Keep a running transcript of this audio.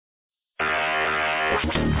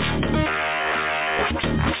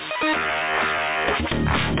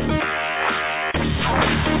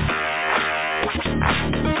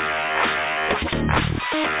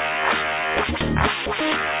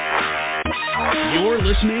You're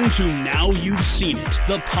listening to Now You've Seen It,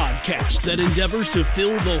 the podcast that endeavors to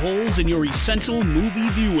fill the holes in your essential movie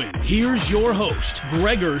viewing. Here's your host,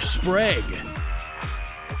 Gregor Sprague.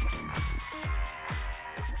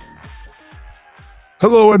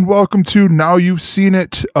 Hello and welcome to Now You've Seen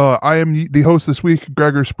It. I am the host this week,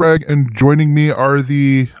 Gregor Sprague, and joining me are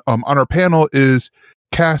the on our panel is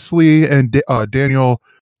Cass Lee and Daniel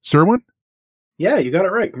Serwin. Yeah, you got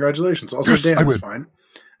it right. Congratulations. Also, Yes, Dan was fine.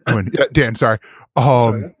 Yeah, Dan, sorry.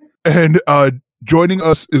 And joining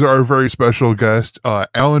us is our very special guest,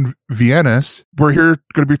 Alan Viennes. We're here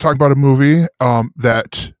going to be talking about a movie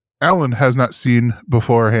that Alan has not seen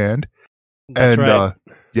beforehand. That's right.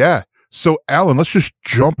 Yeah. So, Alan, let's just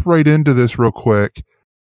jump right into this real quick.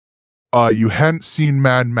 You hadn't seen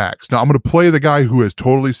Mad Max. Now, I'm going to play the guy who has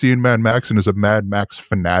totally seen Mad Max and is a Mad Max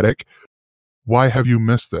fanatic. Why have you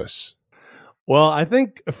missed this? Well, I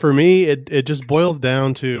think for me, it just boils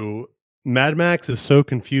down to Mad Max is so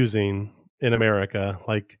confusing in America.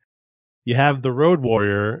 Like, you have The Road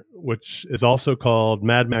Warrior, which is also called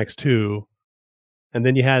Mad Max 2. And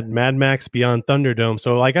then you had Mad Max Beyond Thunderdome.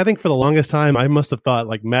 So, like, I think for the longest time, I must have thought,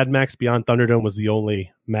 like, Mad Max Beyond Thunderdome was the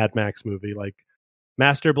only Mad Max movie. Like,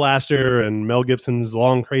 Master Blaster and Mel Gibson's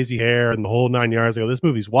long, crazy hair and the whole 9 yards. I go, this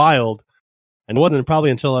movie's wild. And it wasn't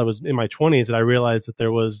probably until I was in my 20s that I realized that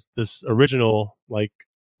there was this original, like,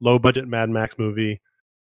 low-budget Mad Max movie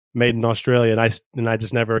made in Australia. And I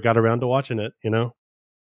just never got around to watching it, you know?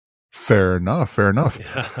 Fair enough.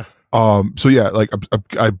 Yeah. So yeah, like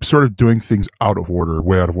I'm sort of doing things way out of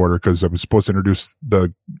order, because I was supposed to introduce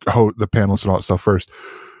the panelists and all that stuff first.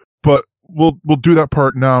 But we'll do that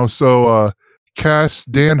part now. So, Cass,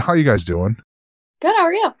 Dan, how you guys doing? Good. How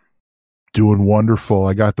are you? Doing wonderful.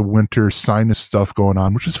 I got the winter sinus stuff going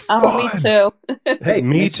on, which is fun. Oh, me too. Hey,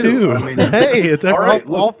 me too. I mean, hey, it's all right,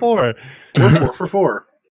 all four. We're 4 for 4.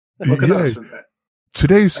 Look at Yay. us.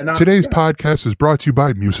 Today's podcast is brought to you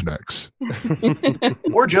by Mucinex.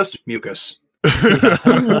 Or just mucus.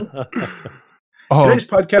 Um, Today's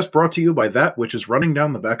podcast brought to you by that which is running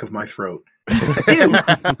down the back of my throat.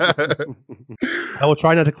 I will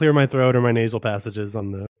try not to clear my throat or my nasal passages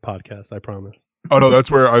on the podcast. I promise. Oh no,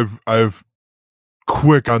 that's where I've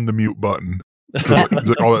quick on the mute button. Like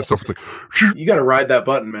all that stuff. It's like, You got to ride that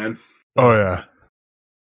button, man. oh yeah.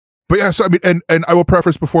 But yeah, so I mean, and I will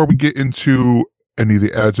preface before we get into any of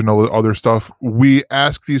the ads and all the other stuff, we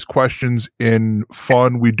ask these questions in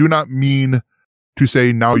fun. We do not mean to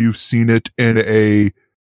say now you've seen it in a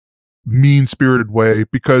mean-spirited way,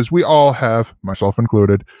 because we all have, myself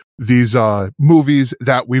included, these movies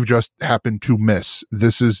that we've just happened to miss.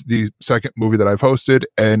 This is the second movie that I've hosted,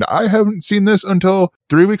 and I haven't seen this until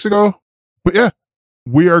 3 weeks ago. But yeah,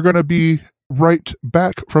 we are going to be right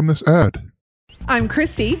back from this ad. I'm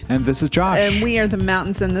Christy. And this is Josh. And we are The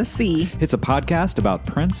Mountains and the Sea. It's a podcast about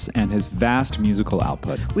Prince and his vast musical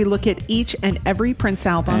output. We look at each and every Prince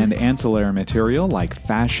album. And ancillary material like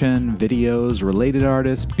fashion, videos, related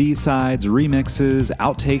artists, B-sides, remixes,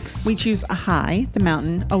 outtakes. We choose a high, the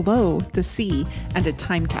mountain, a low, the sea, and a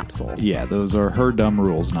time capsule. Yeah, those are her dumb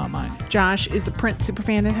rules, not mine. Josh is a Prince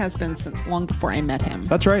superfan and has been since long before I met him.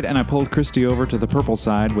 That's right, and I pulled Christy over to the purple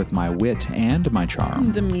side with my wit and my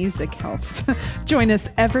charm. The music helped. Join us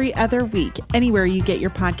every other week, anywhere you get your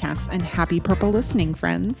podcasts, and happy purple listening,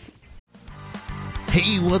 friends.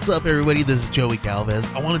 Hey, what's up, everybody? This is Joey Galvez.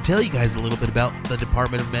 I want to tell you guys a little bit about the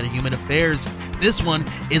Department of Metahuman Affairs. This one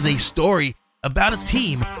is a story about a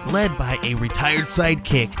team led by a retired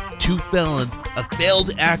sidekick, 2 felons, a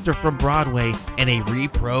failed actor from Broadway, and a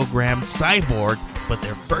reprogrammed cyborg. But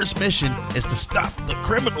their first mission is to stop the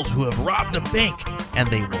criminals who have robbed a bank, and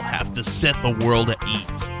they will have to set the world at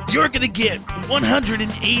ease. You're going to get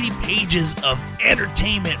 180 pages of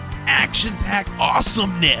entertainment, action-packed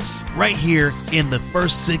awesomeness right here in the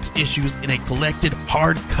first 6 issues in a collected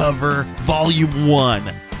hardcover volume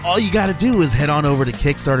 1. All you got to do is head on over to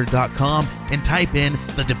Kickstarter.com and type in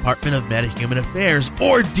the Department of Metahuman Affairs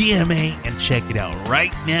or DMA and check it out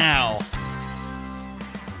right now.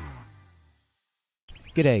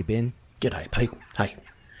 G'day, Ben. G'day, Pete. Hey,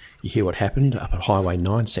 you hear what happened up at Highway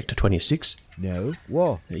 9, Sector 26? No,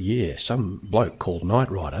 what? Yeah, some bloke called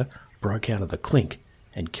Knight Rider broke out of the clink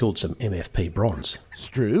and killed some MFP bronze.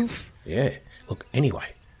 Struve? Yeah. Look, anyway,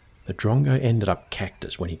 the Drongo ended up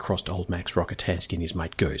cactus when he crossed old Max Rockatansky and his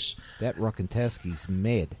mate Goose. That Rockatansky's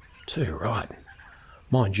mad. Too right.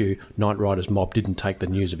 Mind you, Knight Rider's mob didn't take the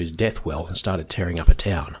news of his death well and started tearing up a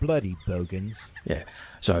town. Bloody bogans. Yeah,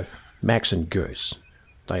 so Max and Goose,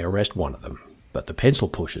 they arrest one of them, but the pencil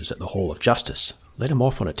pushers at the Hall of Justice let him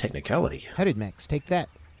off on a technicality. How did Max take that?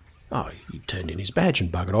 Oh, he turned in his badge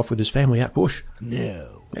and buggered off with his family out bush.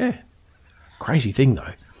 No. Yeah. Crazy thing,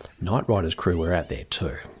 though, Knight Rider's crew were out there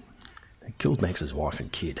too. They killed Max's wife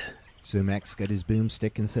and kid. So Max got his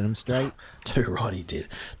boomstick and set him straight? Too right he did.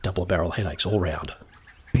 Double barrel headaches all round.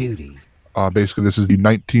 Beauty. Basically, this is the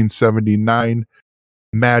 1979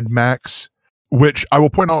 Mad Max, which I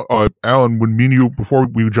will point out, Alan, when me and you, before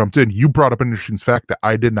we jumped in, you brought up an interesting fact that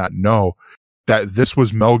I did not know, that this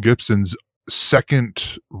was Mel Gibson's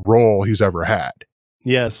second role he's ever had.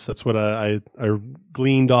 Yes, that's what I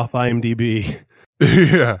gleaned off IMDb.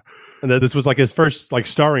 Yeah. And that this was like his first like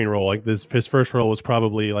starring role. Like his first role was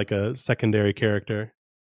probably like a secondary character.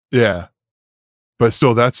 Yeah. But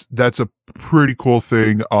still, that's a pretty cool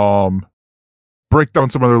thing. Break down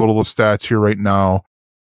some other little stats here right now.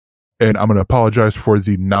 And I'm going to apologize for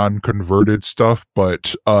the non-converted stuff,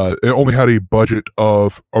 but it only had a budget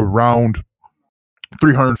of around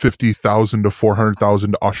 350,000 to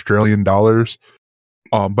 400,000 Australian dollars.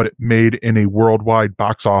 But it made in a worldwide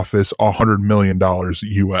box office $100 million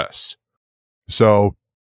US. So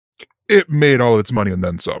it made all of its money and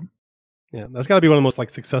then some. Yeah, that's got to be one of the most like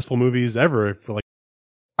successful movies ever for like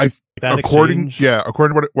that according exchange.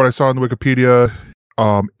 to what I saw on the Wikipedia,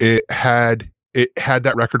 it had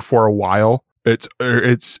that record for a while. It's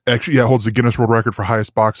actually it holds the Guinness World Record for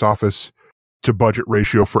highest box office to budget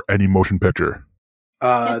ratio for any motion picture.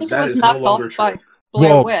 I think That it was is no knocked longer off by true.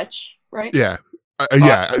 Blair Witch, right? Yeah.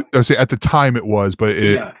 I would say at the time it was, but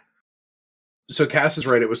Yeah. So Cass is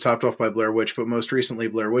right. It was topped off by Blair Witch, but most recently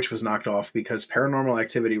Blair Witch was knocked off because Paranormal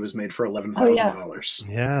Activity was made for $11,000.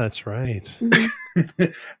 Yeah, that's right.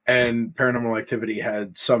 And Paranormal Activity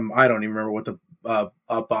had some, I don't even remember what the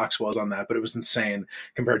box was on that, but it was insane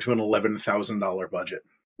compared to an $11,000 budget.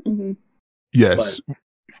 Mm-hmm. yes. But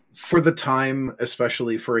for the time,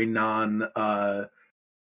 especially for a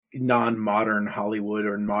non-modern Hollywood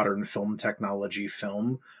or modern film technology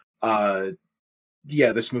film,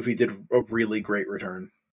 this movie did a really great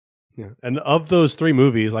return. Yeah, and of those three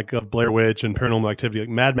movies, like of Blair Witch and Paranormal Activity, like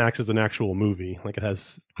Mad Max is an actual movie. Like it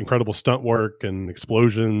has incredible stunt work and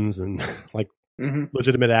explosions and like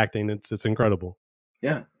legitimate acting. It's incredible.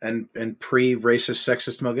 Yeah, and pre-racist,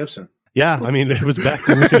 sexist Mel Gibson. Yeah, I mean, it was back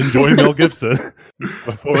when we could enjoy Mel Gibson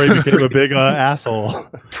before he became a big asshole.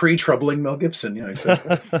 Pre-troubling Mel Gibson, yeah,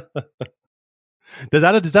 exactly. Does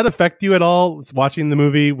that affect you at all, watching the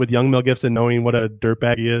movie with young Mel Gibson, knowing what a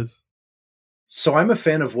dirtbag he is? So I'm a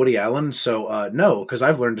fan of Woody Allen, so no, because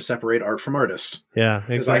I've learned to separate art from artist. Yeah,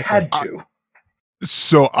 because exactly. I had to.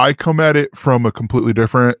 So I come at it from a completely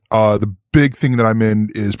different. The big thing that I'm in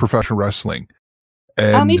is professional wrestling.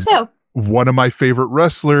 And me too. One of my favorite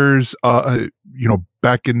wrestlers,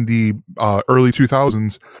 back in the early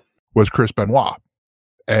 2000s, was Chris Benoit.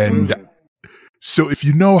 And so if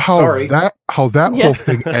you know how that whole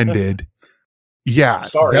thing ended, yeah.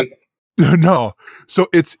 Sorry. No. So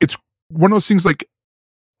it's one of those things like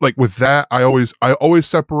with that, I always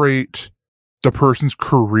separate the person's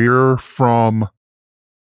career from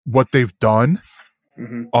what they've done.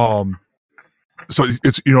 Mm-hmm. So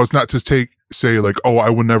it's not to say like, oh, I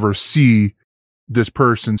will never see this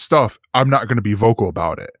person's stuff. I'm not going to be vocal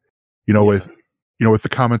about it. With the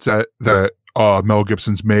comments that Mel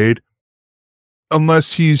Gibson's made,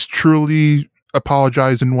 unless he's truly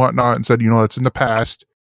apologized and whatnot and said, that's in the past,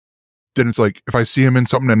 then it's like, if I see him in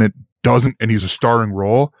something and it doesn't, and he's a starring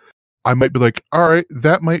role, I might be like, all right,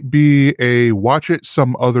 that might be a watch it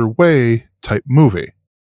some other way type movie.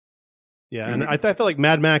 Yeah, and I feel like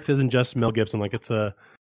Mad Max isn't just Mel Gibson. Like it's a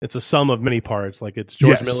sum of many parts. Like it's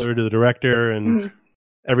George Miller to the director and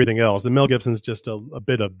everything else. And Mel Gibson's just a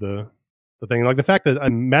bit of the thing. Like the fact that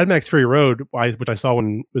Mad Max Fury Road, which I saw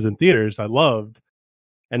when it was in theaters, I loved.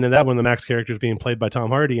 And then that one, the Max character is being played by Tom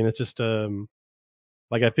Hardy, and it's just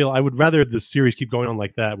like I feel I would rather the series keep going on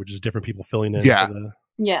like that, which is different people filling in. Yeah,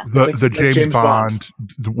 the James Bond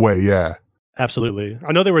way. Yeah, absolutely.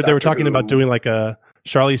 I know they were talking about doing like a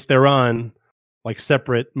Charlize Theron like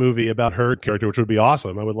separate movie about her character, which would be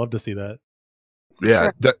awesome. I would love to see that. Yeah,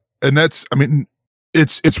 that's. I mean,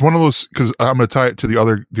 it's one of those, because I'm going to tie it to the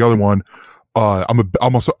other one. I'm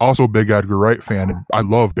also a big Edgar Wright fan, and I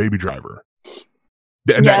love Baby Driver.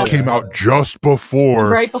 And that came out just before,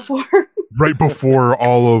 right before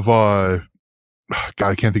all of God,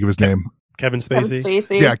 I can't think of his name. Kevin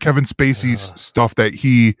Spacey. Yeah, Kevin Spacey's stuff that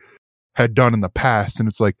he had done in the past, and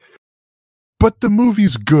it's like, but the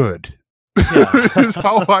movie's good. is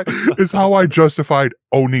how I justified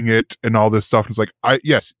owning it and all this stuff. It's like,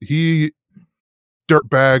 he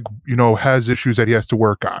dirtbag, has issues that he has to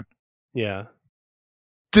work on. Yeah,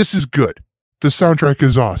 this is good. The soundtrack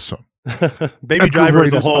is awesome. Baby Driver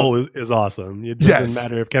as a whole is awesome. It doesn't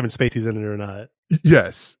matter if Kevin Spacey's in it or not.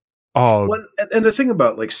 Yes. And the thing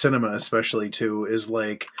about like cinema, especially too, is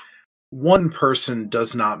like one person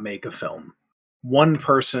does not make a film. One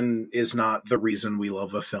person is not the reason we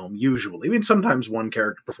love a film. Usually, I mean, sometimes one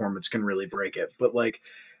character performance can really break it, but like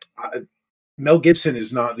Mel Gibson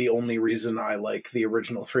is not the only reason I like the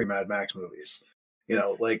original 3 Mad Max movies. You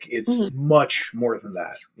know, like it's much more than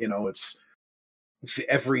that. You know, it's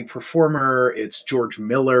every performer, it's George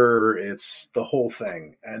Miller, it's the whole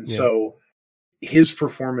thing. And so his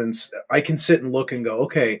performance, I can sit and look and go,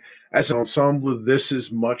 okay, as an ensemble, this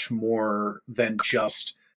is much more than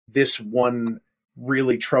just this one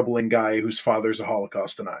really troubling guy whose father's a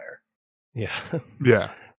Holocaust denier. Yeah.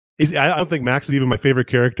 Yeah. I don't think Max is even my favorite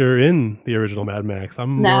character in the original Mad Max.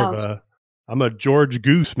 I'm more of I'm a George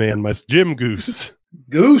Goose man, my Jim Goose.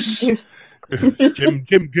 Goose.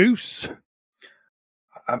 Jim Goose.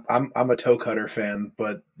 I'm a Toe Cutter fan,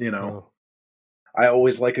 but you know, I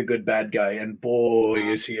always like a good bad guy, and boy,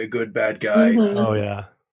 is he a good bad guy. Oh yeah.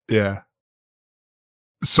 Yeah.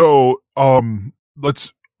 So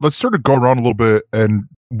let's sort of go around a little bit, and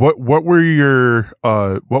what were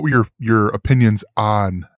your opinions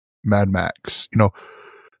on Mad Max? You know,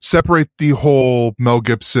 separate the whole Mel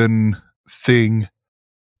Gibson thing,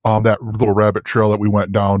 that little rabbit trail that we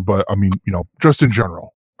went down, but I mean, you know, just in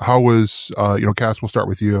general, how was Cass, we'll start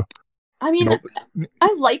with you. I mean,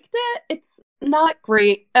 I liked it. It's not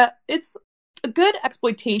great. It's a good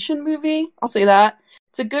exploitation movie, I'll say that.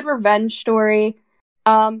 It's a good revenge story.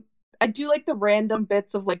 I do like the random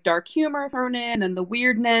bits of like dark humor thrown in and the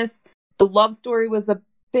weirdness. The love story was a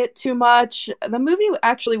bit too much. The movie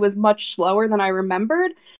actually was much slower than I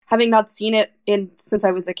remembered, having not seen it since I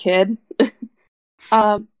was a kid.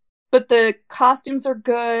 But the costumes are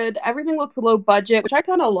good. Everything looks low budget, which I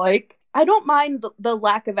kind of like. I don't mind the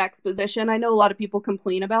lack of exposition. I know a lot of people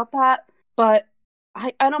complain about that, but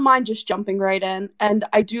I don't mind just jumping right in. And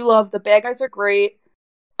I do love the bad guys are great.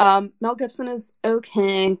 Mel Gibson is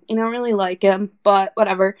okay. You don't really like him, but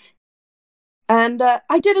whatever. And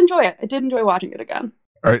I did enjoy it. I did enjoy watching it again.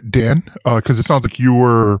 All right, Dan, because it sounds like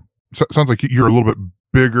you're a little bit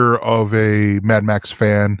bigger of a Mad Max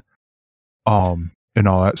fan, and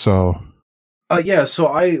all that. So,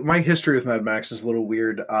 so my history with Mad Max is a little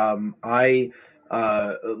weird. I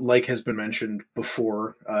like has been mentioned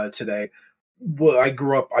before today. Well, I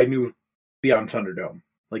grew up. I knew Beyond Thunderdome.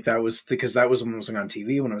 Like that was because that was when it was on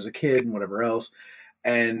TV when I was a kid and whatever else.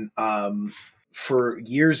 And for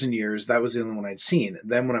years and years, that was the only one I'd seen.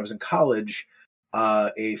 Then when I was in college,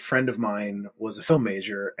 a friend of mine was a film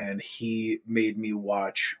major, and he made me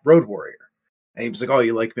watch Road Warrior. And he was like, "Oh,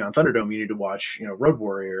 you like Beyond Thunderdome? You need to watch, Road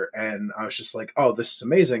Warrior." And I was just like, "Oh, this is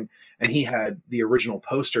amazing!" And he had the original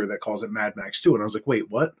poster that calls it Mad Max 2, and I was like, "Wait,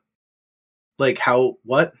 what? Like how?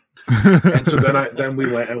 What?" And so then we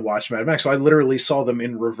went and watched Mad Max. So I literally saw them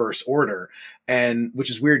in reverse order, and which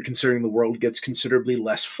is weird considering the world gets considerably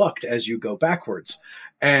less fucked as you go backwards.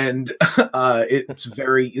 And there's a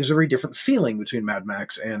very different feeling between Mad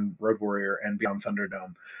Max and Road Warrior and Beyond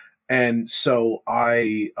Thunderdome. And so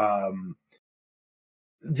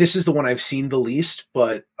this is the one I've seen the least,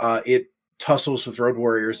 but it tussles with Road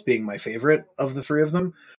Warriors being my favorite of the three of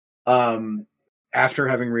them. After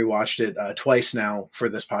having rewatched it twice now for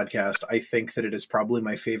this podcast, I think that it is probably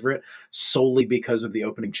my favorite solely because of the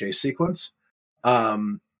opening chase sequence.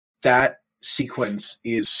 That sequence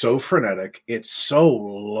is so frenetic. It's so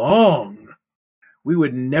long. We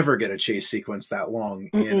would never get a chase sequence that long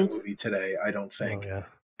in a movie today, I don't think. Oh, yeah.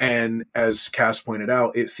 And as Cass pointed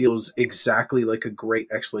out, it feels exactly like a great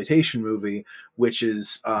exploitation movie, which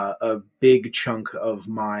is a big chunk of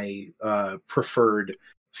my preferred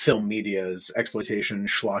film media's exploitation,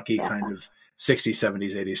 schlocky kind of 60s,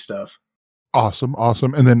 70s, 80s stuff. Awesome.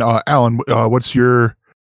 And then Alan, what's your,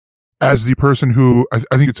 as the person who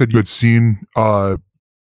I think it said you had seen the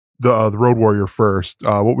Road Warrior first,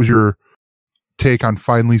 what was your take on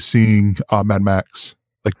finally seeing Mad Max,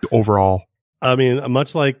 like the overall? I mean,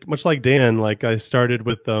 much like Dan, like I started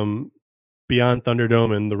with Beyond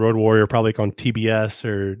Thunderdome and the Road Warrior probably on TBS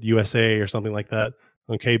or USA or something like that.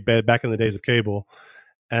 Okay, back in the days of cable.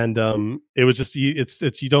 And it was just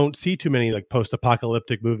it's you don't see too many like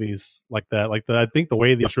post-apocalyptic movies like that. Like I think the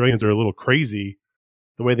way the Australians are a little crazy,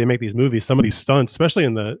 the way they make these movies, some of these stunts, especially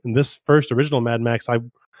in this first original Mad Max. It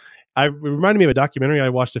reminded me of a documentary I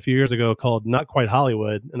watched a few years ago called Not Quite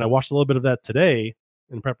Hollywood, and I watched a little bit of that today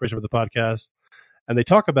in preparation for the podcast. And they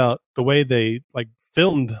talk about the way they like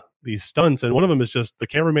filmed these stunts, and one of them is just the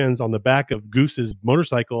cameraman's on the back of Goose's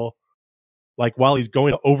motorcycle, like while he's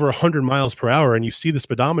going over 100 miles per hour, and you see the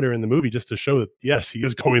speedometer in the movie just to show that, yes, he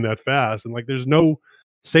is going that fast. And like, there's no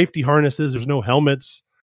safety harnesses, there's no helmets.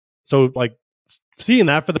 So like seeing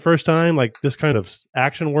that for the first time, like this kind of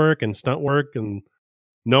action work and stunt work, and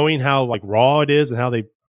knowing how like raw it is and how they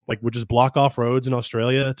like would just block off roads in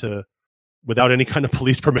Australia without any kind of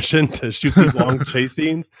police permission to shoot these long chase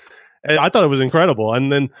scenes. And I thought it was incredible.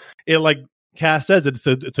 And then it, like Cass says,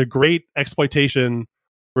 it's a great exploitation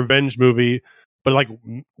revenge movie, but like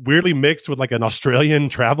weirdly mixed with like an Australian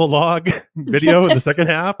travel log video in the second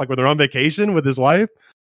half, like when they're on vacation with his wife.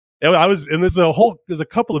 There's a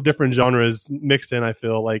couple of different genres mixed in. I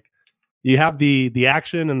feel like you have the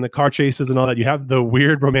action and the car chases and all that. You have the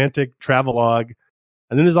weird romantic travelogue,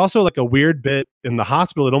 and then there's also like a weird bit in the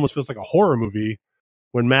hospital. It almost feels like a horror movie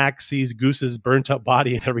when Max sees Goose's burnt up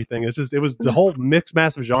body and everything. It was the whole mixed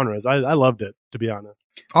mass of genres. I loved it, to be honest.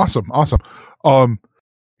 Awesome.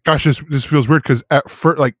 Gosh, this feels weird because at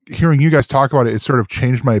first, like hearing you guys talk about it, it sort of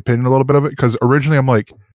changed my opinion a little bit of it. Because originally I'm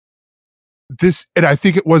like, this, and I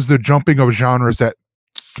think it was the jumping of genres that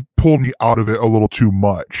pulled me out of it a little too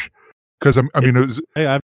much. Because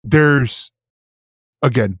there's,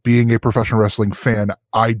 again, being a professional wrestling fan,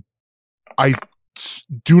 I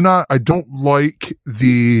don't like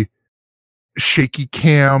the shaky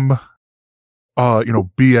cam,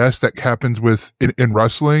 BS that happens with in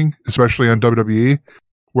wrestling, especially on WWE,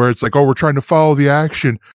 where it's like, oh, we're trying to follow the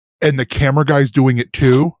action, and the camera guy's doing it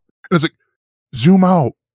too, and it's like, zoom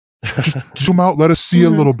out. Just zoom out, let us see a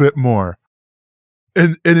little bit more.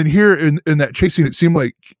 And in here in that chase scene, it seemed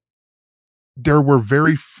like there were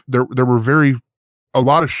a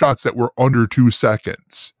lot of shots that were under 2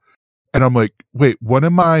 seconds. And I'm like, wait, who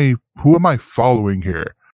am I following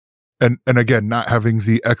here? And again, not having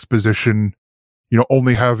the exposition,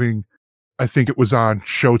 only having, I think it was on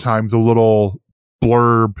Showtime, the little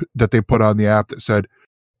blurb that they put on the app that said,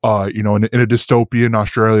 in a dystopian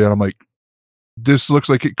Australia. And I'm like, this looks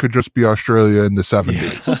like it could just be Australia in the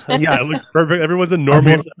 70s. Yeah, it looks perfect. Everyone's in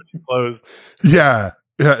normal 70s clothes. Yeah.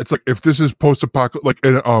 It's like, if this is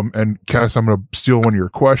post-apocalyptic, and Cass, I'm going to steal one of your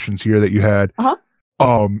questions here that you had.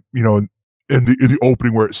 In the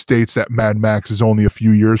opening where it states that Mad Max is only a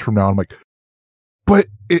few years from now. I'm like, but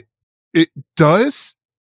it does,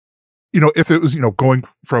 if it was, going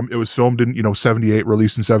from, it was filmed in, 78,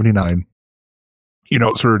 released in 79,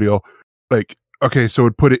 sort of deal. Like, okay, so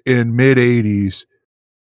it put it in mid 80s.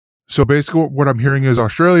 So basically what I'm hearing is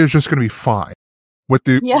Australia is just going to be fine with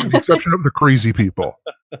the exception of the crazy people.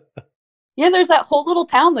 Yeah, there's that whole little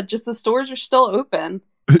town that just the stores are still open.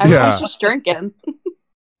 Everyone's just drinking.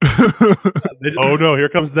 Oh no, here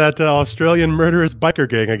comes that Australian murderous biker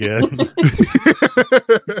gang again.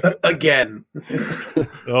 Again.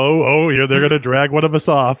 They're going to drag one of us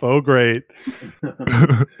off. Oh, great.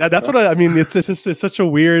 That's what I mean. It's such a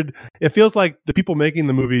weird, it feels like the people making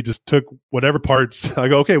the movie just took whatever parts. I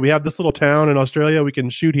go, okay, we have this little town in Australia. We can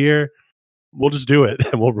shoot here. We'll just do it.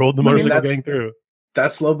 And we'll roll the motorcycle gang through.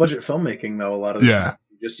 That's low budget filmmaking though. A lot of the time.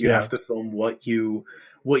 You have to film what you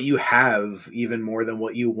have even more than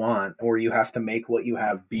what you want, or you have to make what you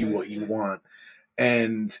have be what you want.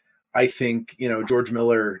 And I think, George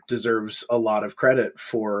Miller deserves a lot of credit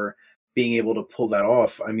for being able to pull that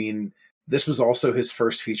off. I mean, this was also his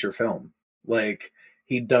first feature film. Like,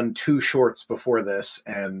 he'd done 2 shorts before this,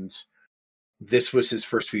 and this was his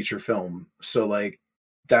first feature film. So like,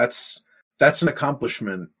 that's an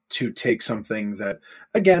accomplishment to take something that,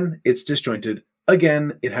 again, it's disjointed.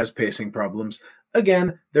 Again, it has pacing problems.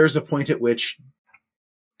 Again, there's a point at which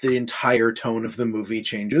the entire tone of the movie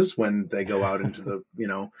changes when they go out into the,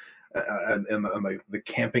 the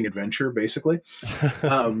camping adventure, basically.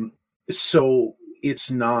 So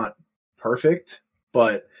it's not perfect,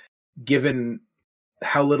 but given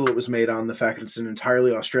how little it was made on, the fact it's an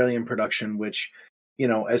entirely Australian production, which,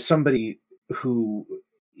 as somebody who,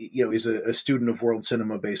 is a student of world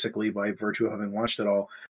cinema, basically, by virtue of having watched it all,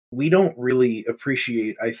 we don't really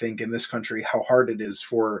appreciate, I think, in this country, how hard it is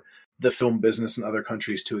for the film business in other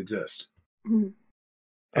countries to exist. Mm-hmm.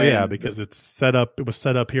 Oh, yeah, because it was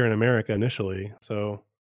set up here in America initially. So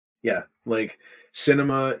yeah, like,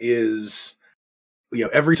 cinema is,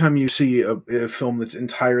 every time you see a film that's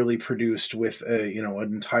entirely produced with an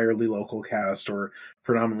entirely local cast or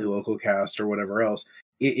predominantly local cast or whatever else,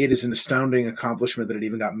 it is an astounding accomplishment that it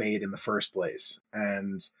even got made in the first place.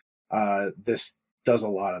 And this does a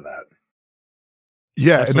lot of that.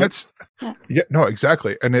 Yeah, and that's no,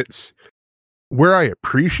 exactly. And it's where I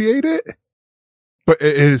appreciate it, but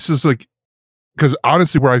it's just like, because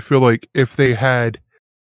honestly, where I feel like if they had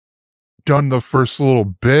done the first little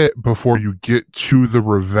bit before you get to the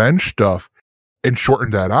revenge stuff and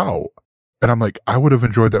shortened that out, and I'm like, I would have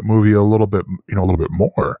enjoyed that movie a little bit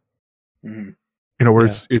more. Mm-hmm. Where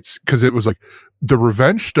it's because it was like the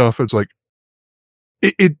revenge stuff. It's like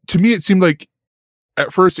it to me, it seemed like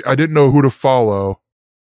at first I didn't know who to follow.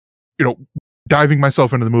 You know, diving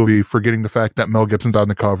myself into the movie, forgetting the fact that Mel Gibson's on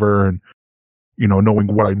the cover, and knowing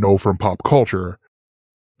what I know from pop culture.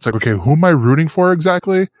 It's like, okay, who am I rooting for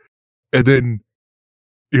exactly? And then,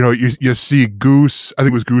 you see Goose. I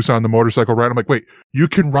think it was Goose on the motorcycle ride. I'm like, wait, you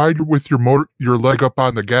can ride with your leg up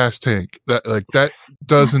on the gas tank. That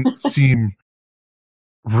doesn't seem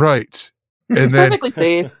right. And It's then perfectly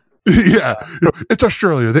safe. yeah, it's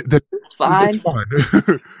Australia. It's fine. It's fine.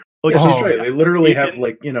 It's Australia. They literally have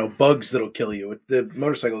bugs that'll kill you. The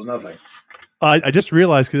motorcycle is nothing. I just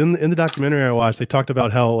realized because in the documentary I watched, they talked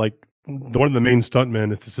about how one of the main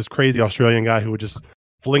stuntmen is just this crazy Australian guy who would just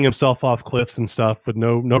fling himself off cliffs and stuff with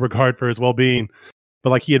no regard for his well-being.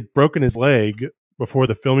 But he had broken his leg before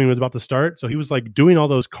the filming was about to start, so he was doing all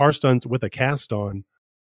those car stunts with a cast on.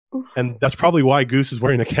 Oof. And that's probably why Goose is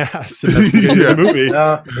wearing a cast in the movie.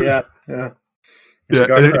 Yeah.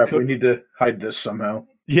 We need to hide this somehow.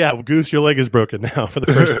 Yeah, Goose, your leg is broken now for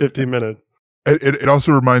the first 15 minutes. It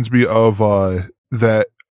also reminds me of that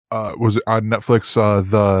was it on Netflix,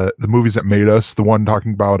 the movies that made us, the one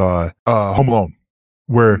talking about Home Alone,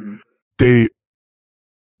 where they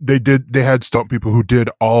had stunt people who did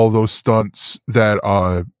all those stunts that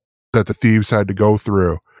the thieves had to go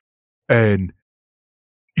through, and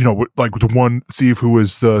the one thief who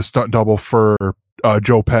was the stunt double for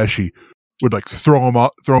Joe Pesci would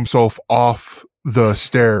throw himself off the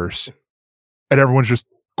stairs, and everyone's just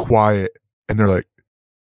quiet, and they're like,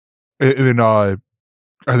 and then I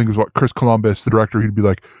think it was Chris Columbus, the director, he'd be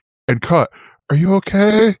like, and cut, are you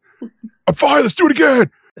okay? I'm fine, let's do it again.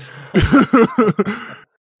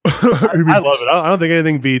 I love it. I don't think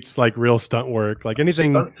anything beats real stunt work.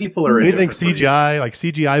 Anything stunt people are anything CGI,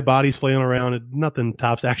 CGI bodies flailing around, nothing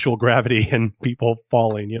tops actual gravity and people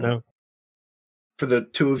falling, For the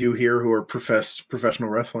two of you here who are professional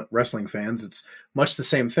wrestling fans, it's much the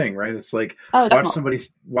same thing, right? It's watch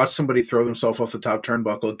somebody throw themselves off the top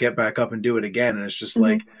turnbuckle, get back up and do it again, and it's just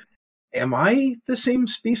am I the same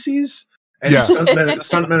species? And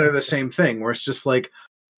stuntmen are the same thing, where it's just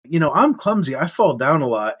I'm clumsy, I fall down a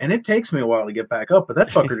lot, and it takes me a while to get back up, but that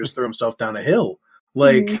fucker just threw himself down a hill.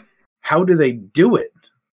 How do they do it?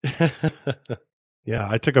 Yeah,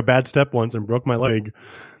 I took a bad step once and broke my leg.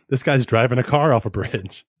 This guy's driving a car off a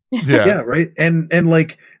bridge. Yeah, right. And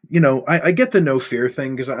I get the no fear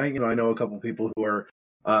thing, because I know a couple people who are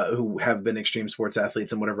who have been extreme sports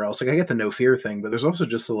athletes and whatever else. I get the no fear thing, but there's also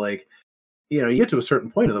just you get to a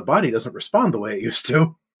certain point and the body doesn't respond the way it used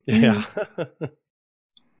to. Yeah.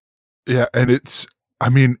 Yeah, and it's,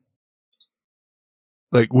 even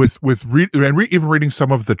reading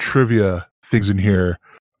some of the trivia things in here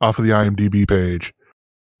off of the IMDb page,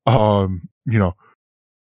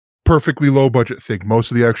 perfectly low budget thing. Most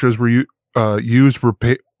of the extras were used were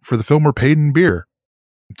paid for the film were paid in beer.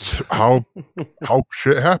 It's how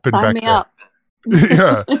shit happened back then.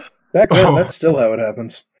 Yeah, back then that's still how it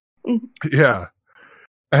happens. Yeah,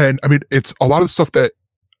 and it's a lot of stuff that.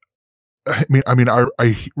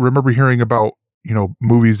 I remember hearing about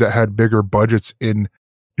movies that had bigger budgets in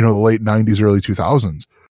the late 90s, early 2000s.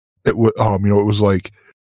 It would it was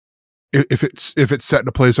if it's set in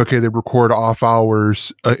a place, okay, they record off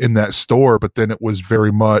hours in that store, but then it was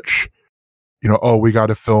very much we got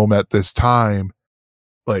to film at this time,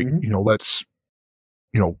 let's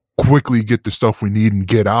quickly get the stuff we need and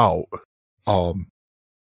get out.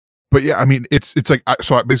 But yeah, it's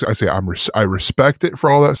I say I respect it for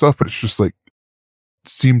all that stuff, but it's just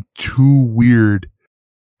seemed too weird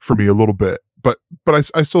for me a little bit. But I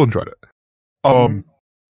still enjoyed it.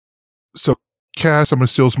 So Cass, I'm gonna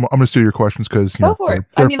steal your questions because go for it.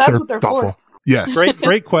 That's what they're thoughtful. For. Yes,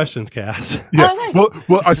 great questions, Cass. Yeah.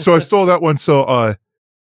 Well, I stole that one. So,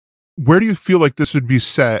 where do you feel like this would be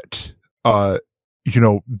set?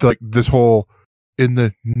 This whole in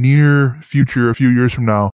the near future, a few years from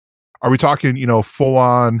now. Are we talking, full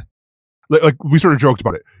on, we sort of joked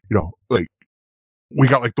about it, we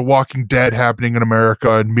got The Walking Dead happening in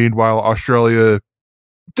America, and meanwhile Australia,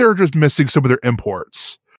 they're just missing some of their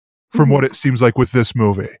imports from what it seems like with this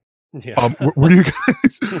movie. Yeah. Where do you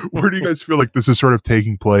guys feel like this is sort of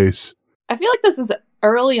taking place? I feel like this is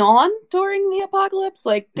early on during the apocalypse.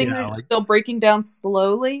 Things are still breaking down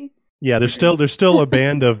slowly. Yeah, there's still a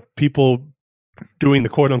band of people doing the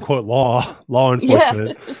quote unquote law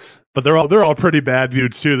enforcement. Yeah. But they're all pretty bad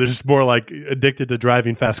dudes too. They're just more addicted to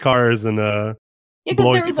driving fast cars and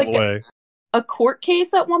blowing people away. A court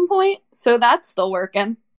case at one point, so that's still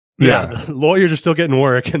working. Yeah, lawyers are still getting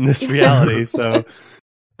work in this reality. So,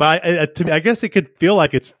 but I guess it could feel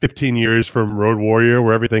like it's 15 years from Road Warrior,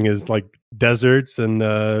 where everything is deserts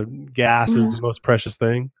and gas is the most precious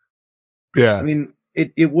thing. Yeah,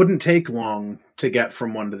 it wouldn't take long to get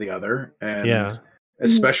from one to the other, and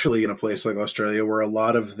especially in a place like Australia where a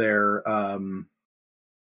lot of their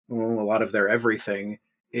everything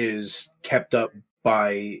is kept up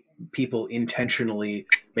by people intentionally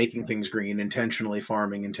making things green, intentionally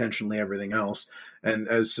farming, intentionally everything else. And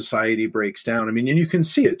as society breaks down, I mean, and you can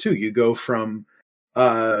see it too. You go from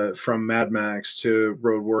Mad Max to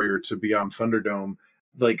Road Warrior to Beyond Thunderdome,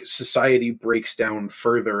 like society breaks down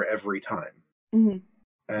further every time. Mm-hmm.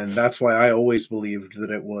 And that's why I always believed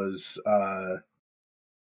that it was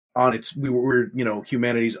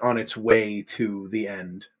humanity's on its way to the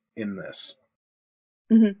end in this.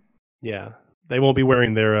 Mm-hmm. Yeah. They won't be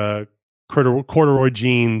wearing their corduroy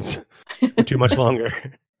jeans for too much longer.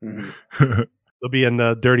 Mm-hmm. They'll be in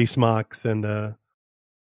dirty smocks and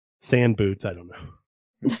sand boots. I don't know.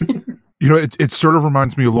 It sort of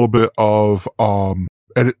reminds me a little bit of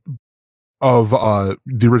the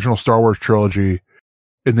original Star Wars trilogy,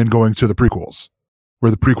 and then going to the prequels,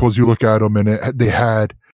 where the prequels, you look at them and they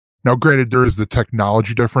had, now granted there is the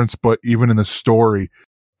technology difference, but even in the story,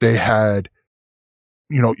 they had,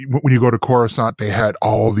 when you go to Coruscant, they had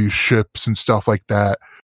all these ships and stuff like that.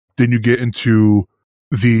 Then you get into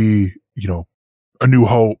the, A New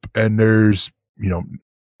Hope, and there's,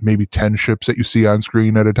 maybe 10 ships that you see on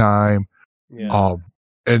screen at a time. Yeah.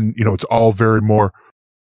 And, it's all very more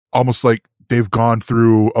almost like they've gone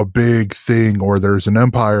through a big thing, or there's an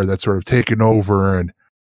empire that's sort of taken over and,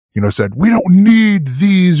 said, we don't need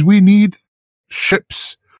these. We need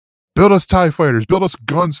ships. Build us TIE fighters, build us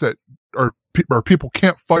guns that our people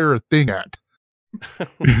can't fire a thing at,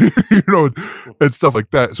 and stuff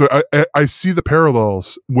like that. So I see the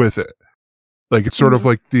parallels with it. Like, it's sort of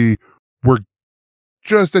like we're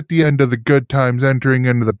just at the end of the good times, entering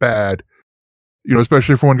into the bad,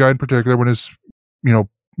 especially for one guy in particular, when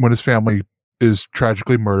his family is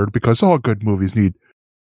tragically murdered, because all good movies need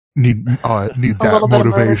that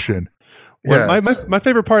motivation. Well, my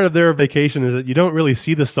favorite part of their vacation is that you don't really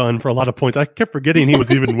see the son for a lot of points. I kept forgetting he was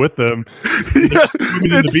even with them. In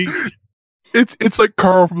the beach. It's like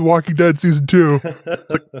Carl from The Walking Dead season 2.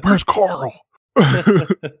 Like, where's Carl?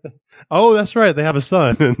 Oh, that's right. They have a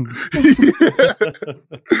son.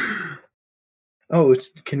 Oh, it's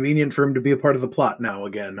convenient for him to be a part of the plot now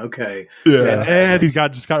again. Okay. Yeah. And he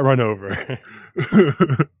just got run over.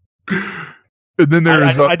 And then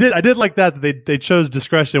there's I did like that they chose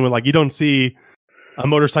discretion with, like, you don't see a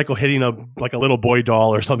motorcycle hitting a little boy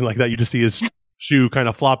doll or something like that. You just see his shoe kind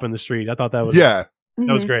of flop in the street. I thought that was that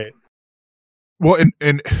was great. Well,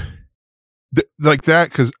 and like that,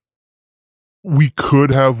 because we could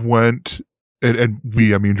have went, and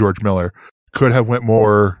we, I mean George Miller, could have went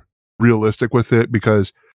more realistic with it,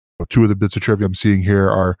 because two of the bits of trivia I'm seeing here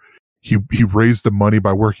are he raised the money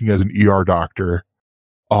by working as an ER doctor,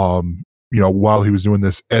 while he was doing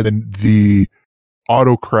this, and then the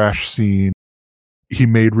auto crash scene he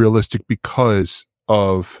made realistic because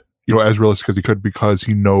of, as realistic as he could, because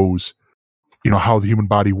he knows, how the human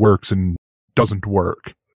body works and doesn't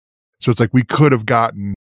work. So it's like we could have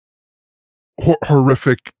gotten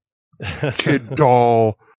horrific kid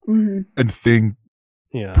doll and thing.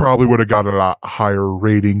 Yeah, probably would have got a lot higher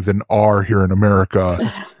rating than R here in America.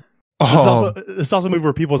 It's also a movie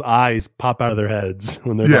where people's eyes pop out of their heads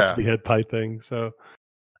when they're about to be hit by things. So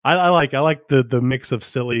I like the mix of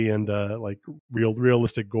silly and like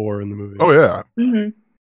realistic gore in the movie. Oh yeah,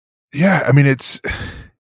 yeah. I mean, it's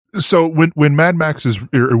so when Mad Max is,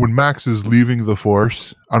 or when Max is leaving the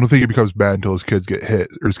Force, I don't think he becomes bad until his kids get hit,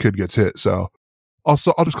 or his kid gets hit. So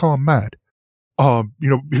also, I'll just call him Mad.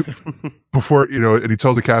 Before, and he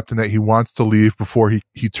tells the captain that he wants to leave before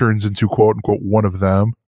he turns into quote unquote one of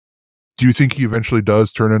them. Do you think he eventually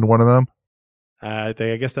does turn into one of them? I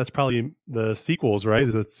guess that's probably the sequels, right?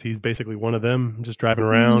 He's basically one of them, just driving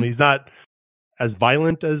around. He's not as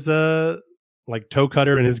violent as like Toe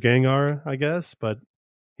Cutter and his gang are, I guess, but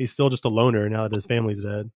he's still just a loner now that his family's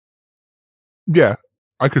dead. Yeah,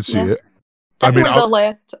 I could see it. Definitely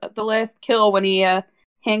the last kill when he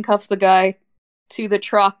handcuffs the guy to the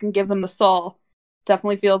truck and gives him the saw.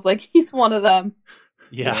 Definitely feels like he's one of them.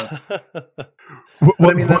 Yeah.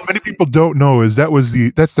 What many people don't know is that's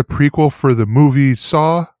the prequel for the movie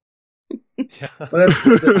Saw. Yeah. Well, that's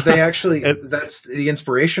the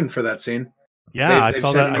inspiration for that scene. Yeah, I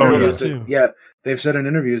saw that. Too. Yeah, they've said in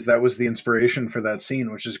interviews that was the inspiration for that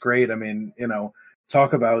scene, which is great. I mean,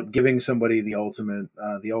 talk about giving somebody the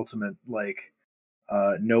ultimate like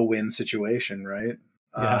no-win situation, right?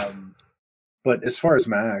 Yeah. But as far as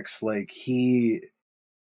Max, like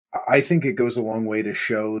I think it goes a long way to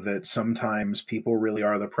show that sometimes people really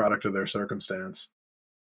are the product of their circumstance.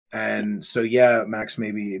 And so, yeah, Max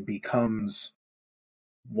maybe becomes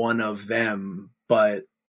one of them, but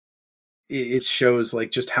it shows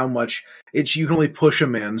like just how much you can only push a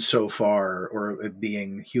man so far, or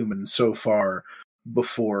being human so far,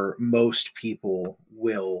 before most people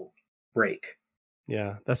will break.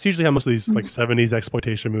 Yeah, that's usually how most of these like 70s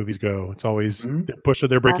exploitation movies go. It's always they push to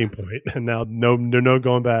their breaking point, and now no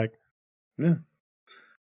going back. Yeah,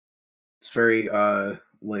 it's very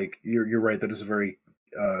like you're right. That is a very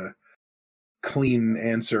clean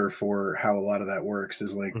answer for how a lot of that works.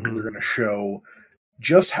 Is like we're going to show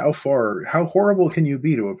just how horrible can you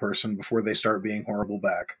be to a person before they start being horrible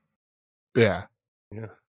back. Yeah.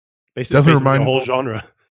 Basically the whole genre.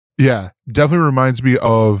 Yeah, definitely reminds me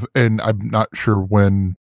of, and I'm not sure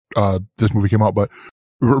when this movie came out, but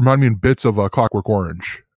it reminded me in bits of Clockwork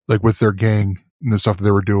Orange, like with their gang and the stuff that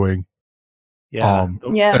they were doing. Yeah.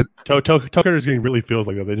 Toe Cutter's gang really feels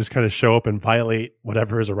like that. They just kind of show up and violate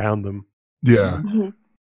whatever is around them. Yeah.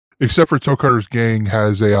 Except for Toe Cutter's gang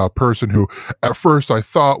has a person who at first I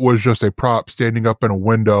thought was just a prop standing up in a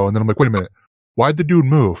window. And then I'm like, wait a minute, why'd the dude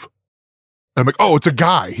move? And I'm like, oh, it's a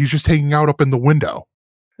guy. He's just hanging out up in the window.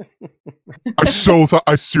 I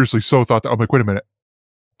seriously so thought that. I'm like, wait a minute.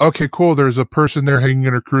 Okay, cool. There's a person there hanging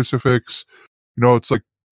in a crucifix. You know, it's like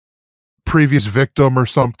previous victim or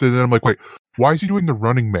something. And I'm like, wait, why is he doing the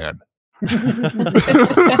Running Man?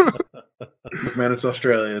 Man, it's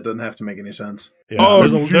Australia. It doesn't have to make any sense. Yeah,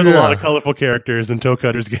 there's a lot of colorful characters in Toe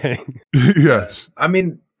Cutter's gang. Yes. I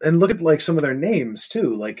mean, and look at like some of their names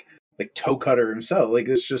too, like Toe Cutter himself. Like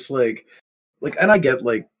it's just like, and I get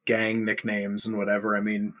like gang nicknames and whatever. I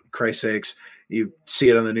mean, Christ's sakes, you see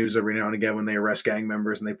it on the news every now and again when they arrest gang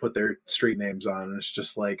members and they put their street names on, and it's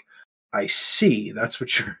just like, I see that's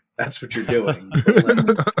what you're doing.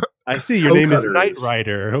 I see your name is Knight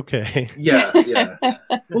Rider. Okay. Yeah.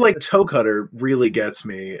 Well, like Toe Cutter really gets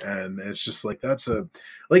me, and it's just like that's a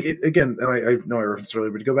like again. And I know I referenced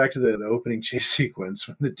earlier, but to go back to the opening chase sequence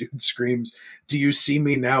when the dude screams, "Do you see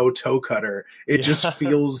me now, Toe Cutter?" It just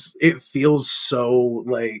feels so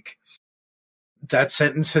like that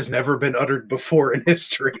sentence has never been uttered before in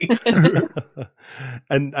history.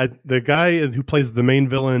 And the guy who plays the main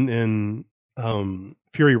villain in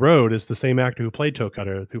Fury Road is the same actor who played Toe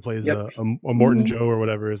Cutter, who plays a Morton Joe or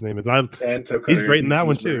whatever his name is. And he's great in that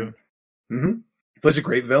one too. He plays a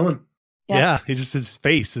great villain. Yeah, his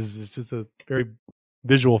face is just a very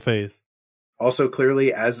visual face. Also,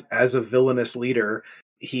 clearly, as a villainous leader,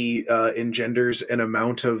 he engenders an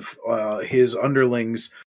amount of his underlings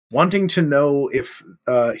wanting to know if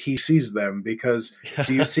he sees them, because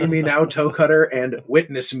do you see me now, Toe Cutter, and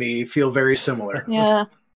witness me feel very similar. Yeah.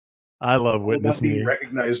 I love Witness Me. Being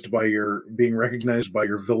recognized by your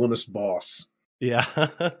villainous boss. Yeah.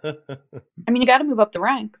 I mean, you got to move up the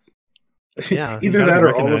ranks. Yeah. Either that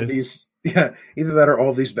or all of these. Yeah. Either that or all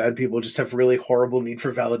of these bad people just have really horrible need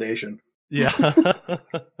for validation. Yeah.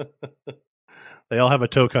 They all have a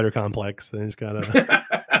Toe Cutter complex. They just gotta.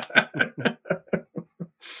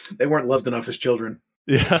 They weren't loved enough as children.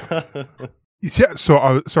 Yeah. Yeah. So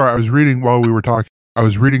I was reading while we were talking. I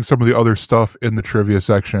was reading some of the other stuff in the trivia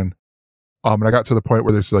section. And I got to the point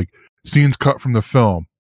where there's like scenes cut from the film.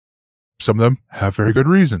 Some of them have very good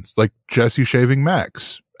reasons, like Jesse shaving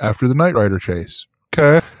Max after the Knight Rider chase.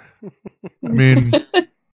 Okay. I mean,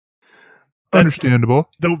 understandable.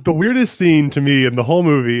 The weirdest scene to me in the whole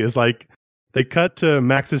movie is like they cut to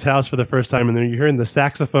Max's house for the first time, and then you're hearing the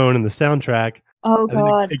saxophone and the soundtrack. Oh,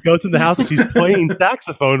 God. It goes in the house and she's playing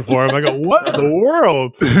saxophone for him. I go, what in the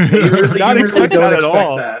world? You Not expecting that at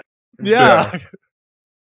all. That. Yeah.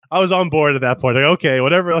 I was on board at that point. Like, okay,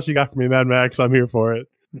 whatever else you got for me, Mad Max, I'm here for it.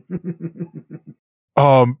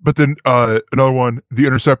 But then another one, The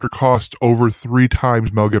Interceptor cost over 3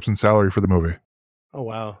 times Mel Gibson's salary for the movie. Oh,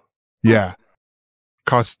 wow. Yeah.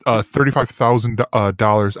 Cost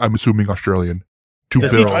 $35,000, I'm assuming Australian, to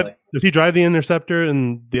build. Does he drive the Interceptor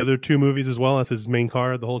in the other 2 movies as well as his main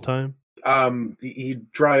car the whole time? He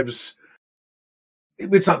drives.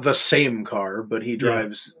 It's not the same car, but he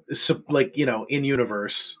drives like in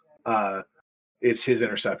universe. It's his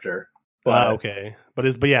Interceptor. But, okay, but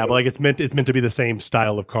it's meant to be the same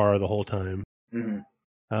style of car the whole time. Mm-hmm.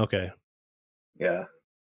 Okay. Yeah.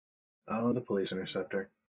 Oh, the police Interceptor.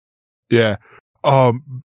 Yeah. But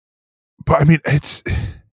I mean,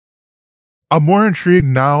 I'm more intrigued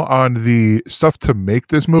now on the stuff to make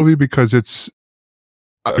this movie, because it's,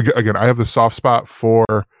 again, I have the soft spot for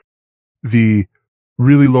the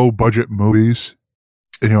really low budget movies,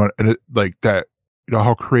 and and it, like that,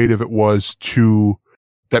 how creative it was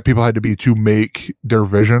that people had to be to make their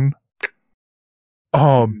vision.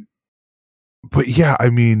 But yeah, I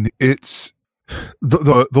mean, it's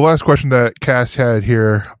The last question that Cass had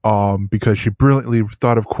here, because she brilliantly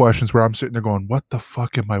thought of questions where I'm sitting there going, "What the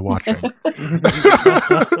fuck am I watching?"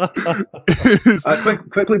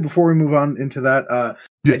 Quickly before we move on into that, I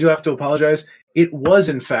do have to apologize. It was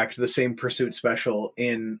in fact the same Pursuit special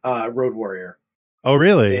in Road Warrior. Oh,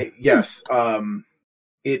 really? Yes.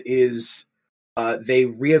 It is. They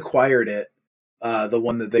reacquired it, the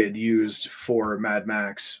one that they had used for Mad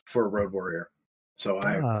Max for Road Warrior. So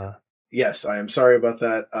yes, I am sorry about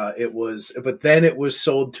that. It was, but then it was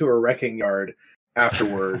sold to a wrecking yard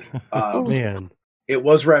afterward. Man, it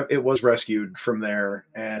was rescued from there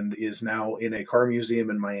and is now in a car museum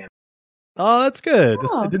in Miami. Oh, that's good.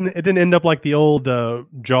 Oh. It didn't end up like the old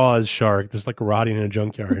Jaws shark, just like rotting in a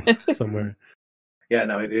junkyard somewhere. Yeah,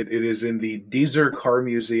 no, it is in the Deezer Car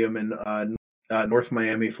Museum in North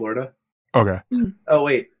Miami, Florida. Okay. Oh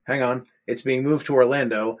wait, hang on. It's being moved to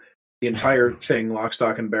Orlando. The entire thing, lock,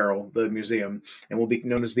 stock, and barrel, the museum, and will be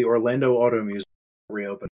known as the Orlando Auto Museum.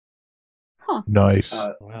 Reopened. Huh. Nice.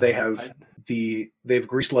 Wow. They have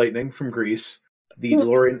Grease Lightning from Grease, the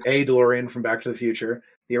DeLorean from Back to the Future,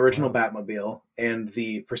 the original Batmobile, and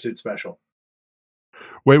the Pursuit Special.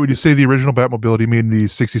 Wait, when you say the original Batmobile, do you mean the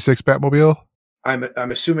 66 Batmobile? I'm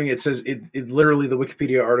assuming it says it literally, the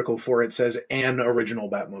Wikipedia article for it says an original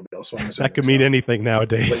Batmobile. So I'm assuming That could mean anything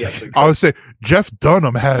nowadays. But yes, I would say Jeff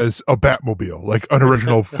Dunham has a Batmobile, like an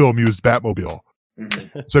original film used Batmobile.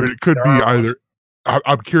 Mm-hmm. So it could be either.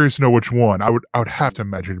 I'm curious to know which one. I would have to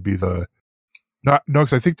imagine it'd be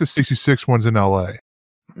because I think the 66 one's in LA.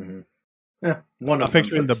 Mm-hmm. Yeah, one I'm of them.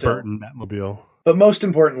 picturing the still. Burton Batmobile. But most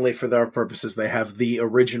importantly, for their purposes, they have the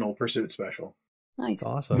original Pursuit Special. Nice. That's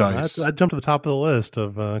awesome. Nice. I jumped to the top of the list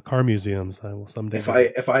of car museums. I will someday.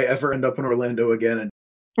 If I ever end up in Orlando again,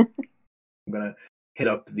 I'm gonna hit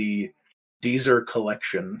up the Deezer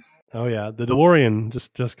collection. Oh yeah, the DeLorean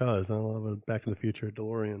just cause I love a Back to the Future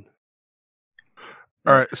DeLorean.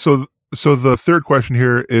 All right, so the third question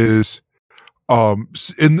here is,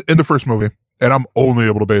 in the first movie, and I'm only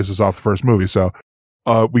able to base this off the first movie. So,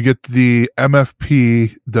 we get the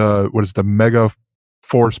MFP, the Mega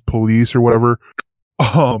Force Police or whatever.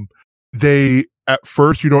 They at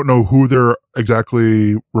first you don't know who they're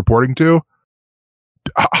exactly reporting to.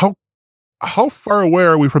 How far away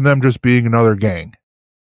are we from them just being another gang?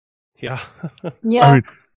 Yeah. Yeah. I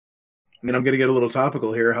mean, I'm gonna get a little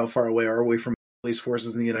topical here. How far away are we from police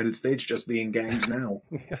forces in the United States just being gangs now?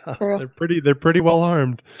 Yeah, they're pretty well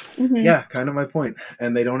armed. Mm-hmm. Yeah, kind of my point.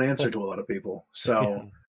 And they don't answer to a lot of people. So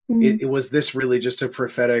it was this really just a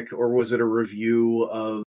prophetic, or was it a review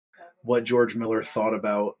of what George Miller thought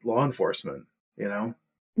about law enforcement? You know?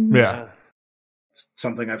 Yeah. It's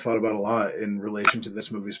something I've thought about a lot in relation to this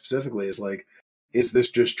movie specifically is like, is this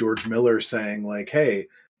just George Miller saying like, hey,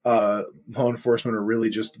 law enforcement are really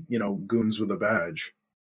just, goons with a badge?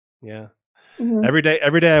 Yeah. Mm-hmm.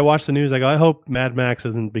 Every day I watch the news, I go, I hope Mad Max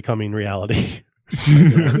isn't becoming reality.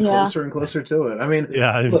 Closer and closer to it. I mean,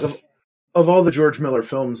 yeah. Look, of all the George Miller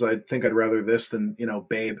films, I think I'd rather this than,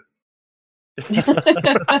 Babe.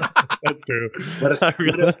 That's true. Let us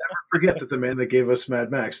never forget that the man that gave us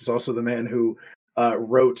Mad Max is also the man who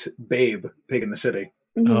wrote Babe, Pig in the City.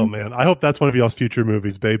 Mm-hmm. Oh man, I hope that's one of y'all's future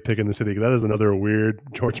movies, Babe, Pig in the City. That is another weird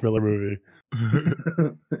George Miller movie.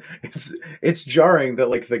 It's jarring that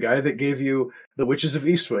like the guy that gave you The Witches of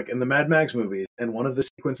Eastwick and the Mad Max movies and one of the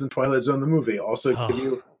sequences in Twilight Zone the movie also gave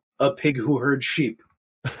you A Pig Who Heard Sheep.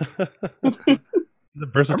 Is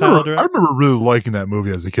it versatile? I remember really liking that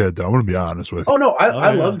movie as a kid, though. I'm going to be honest with you. Oh no,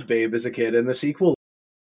 I loved Babe as a kid, and the sequel,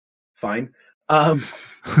 fine.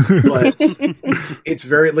 But it's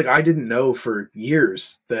very like I didn't know for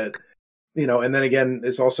years that and then again,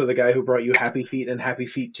 it's also the guy who brought you Happy Feet and Happy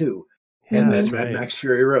Feet 2, and then Mad Max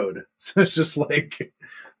Fury Road. So it's just like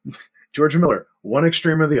George Miller, one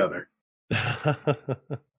extreme or the other.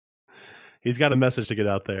 He's got a message to get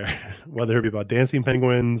out there, whether it be about dancing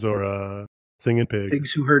penguins or singing pigs.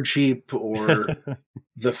 Pigs who herd sheep, or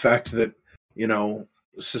the fact that,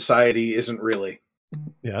 society isn't really.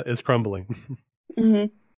 Yeah, it's crumbling.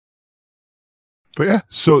 Mm-hmm. But yeah,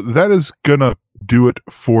 so that is going to do it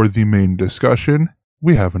for the main discussion.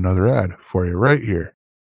 We have another ad for you right here.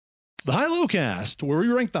 The High-Low Cast, where we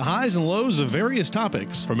rank the highs and lows of various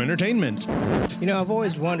topics from entertainment. I've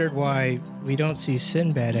always wondered why we don't see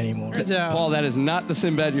Sinbad anymore. Paul, that is not the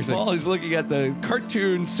Sinbad you're thinking. Paul is looking at the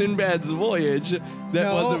cartoon Sinbad's Voyage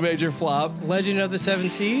that was a major flop. Legend of the Seven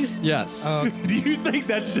Seas? Yes. Do you think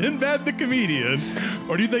that's Sinbad the comedian,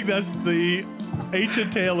 or do you think that's the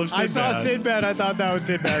ancient tale of Sinbad? I saw Sinbad, I thought that was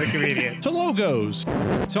Sinbad the comedian. To logos.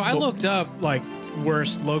 So I looked up,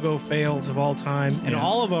 worst logo fails of all time, and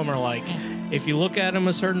all of them are like, if you look at them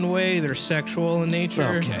a certain way, they're sexual in nature.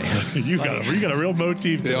 Okay. you got a real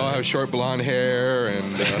motif. They all have short blonde hair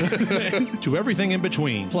and to everything in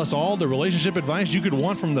between, plus all the relationship advice you could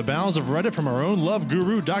want from the bowels of Reddit from our own love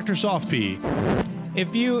guru, Dr. Softpea.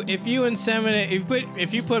 If you inseminate,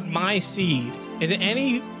 if you put my seed into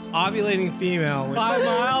any ovulating female 5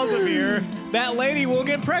 miles of here, that lady will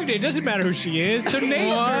get pregnant. It doesn't matter who she is. To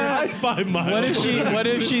nature. 5 miles. What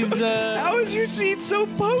if she's? How is your seed so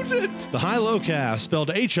potent? The High Low Cast, spelled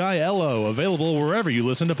HILO, available wherever you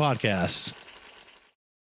listen to podcasts.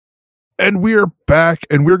 And we're back,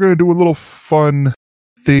 and we're going to do a little fun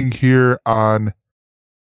thing here on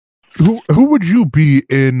who would you be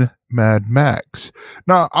in Mad Max?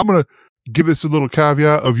 Now, I'm going to give this a little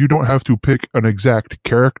caveat of you don't have to pick an exact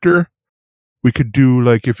character. We could do,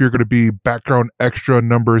 like, if you're going to be background extra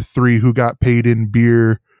number 3 who got paid in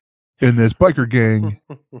beer in this biker gang,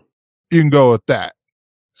 you can go with that.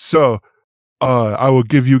 So, I will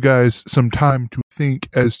give you guys some time to think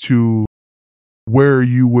as to where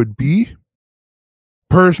you would be.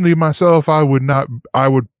 Personally, myself,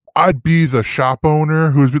 I'd be the shop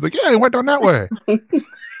owner who's be like, yeah, it went down that way.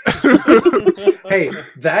 Hey,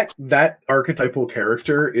 that archetypal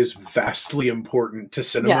character is vastly important to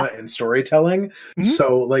cinema and storytelling. Mm-hmm.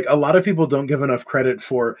 So, like, a lot of people don't give enough credit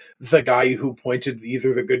for the guy who pointed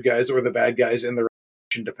either the good guys or the bad guys in the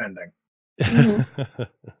direction, depending. Mm-hmm.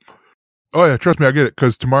 Oh yeah, trust me, I get it.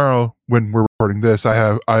 Because tomorrow, when we're recording this,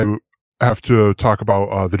 I have to talk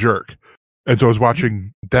about The Jerk, and so I was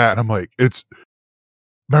watching that, and I'm like,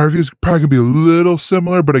 my review's probably gonna be a little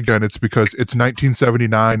similar, but again, it's because it's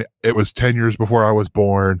 1979. It was 10 years before I was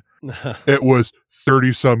born. It was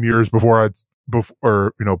 30 some years before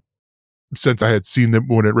since I had seen them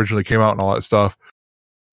when it originally came out and all that stuff.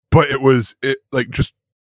 But I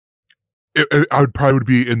would probably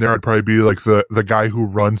be in there. I'd probably be like the guy who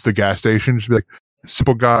runs the gas station. Just be like,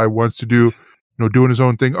 simple guy wants to do, doing his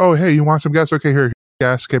own thing. Oh, hey, you want some gas? Okay, here,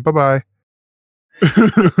 gas. Okay, bye bye.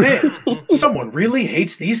 Man, someone really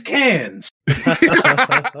hates these cans.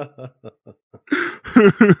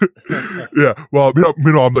 Yeah, well,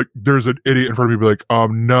 I'm like, there's an idiot in front of me, be like,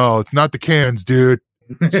 no, it's not the cans, dude.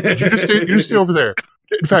 You just stay over there.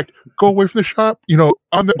 In fact, go away from the shop.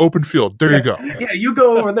 On the open field. There you go. Yeah, you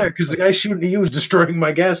go over there because the guy shooting at you is destroying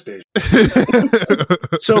my gas station.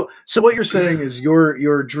 So what you're saying is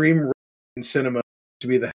your dream in cinema to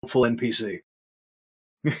be the helpful NPC.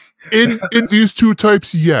 in these two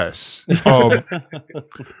types, yes.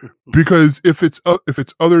 Because if it's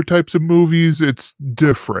other types of movies, it's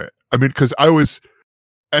different. I mean, because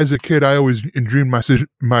as a kid, I always dreamed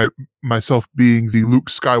myself being the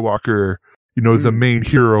Luke Skywalker, the main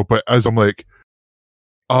hero. But as I'm like,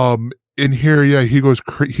 in here, yeah, he goes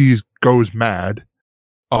mad.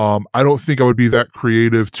 I don't think I would be that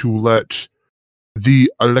creative to let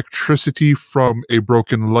the electricity from a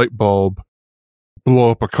broken light bulb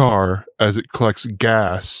blow up a car as it collects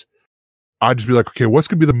gas. I'd just be like, okay, what's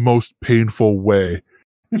gonna be the most painful way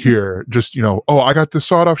here? Just, I got this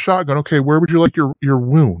sawed off shotgun. Okay, where would you like your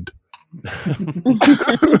wound?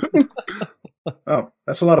 Oh,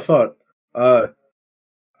 that's a lot of thought. I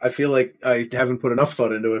feel like I haven't put enough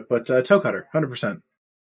thought into it, but toe cutter, 100%.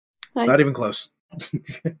 Nice. Not even close.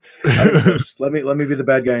 Let me be the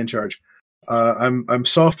bad guy in charge. I'm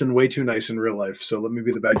soft and way too nice in real life, so let me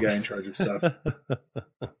be the bad guy in charge of stuff.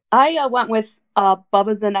 I went with Bubba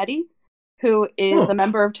Zanetti, who is a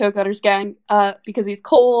member of Toe Cutter's gang, because he's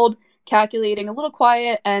cold, calculating, a little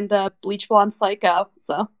quiet, and bleach blonde psycho.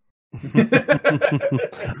 So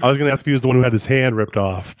I was going to ask if he was the one who had his hand ripped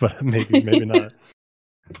off, but maybe not.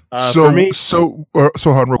 So hold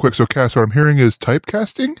on real quick. So, Cass, what I'm hearing is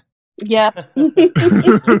typecasting. Yeah.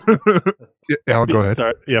 Alan, go ahead.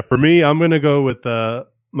 Sorry. Yeah, for me, I'm going to go with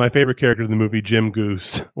my favorite character in the movie, Jim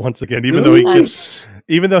Goose. Once again, even though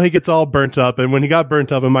he gets all burnt up, and when he got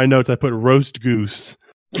burnt up in my notes, I put roast goose.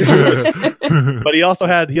 But he also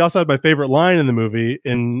had my favorite line in the movie.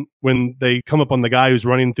 When they come up on the guy who's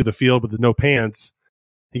running through the field with no pants,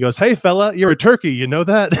 he goes, "Hey, fella, you're a turkey. You know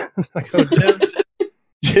that?" I go,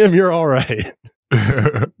 Jim, you're all right.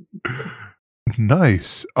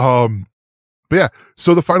 Nice. But yeah,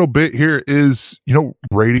 so the final bit here is,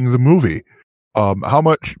 rating the movie. How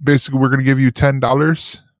much, basically, we're going to give you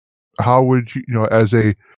 $10. How would you, as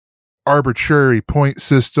a arbitrary point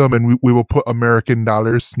system, and we will put American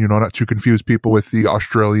dollars, not to confuse people with the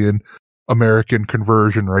Australian American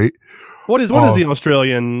conversion rate. What is the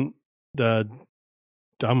Australian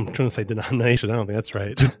I'm trying to say denomination. I don't think that's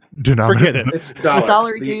right. Denomination. Forget it. It's dollar.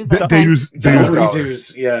 Dollar dues. They use dollar.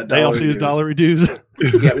 dues. Yeah, They also use dollar dues.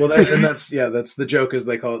 Yeah, well, that's the joke, as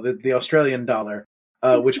they call it, the Australian dollar,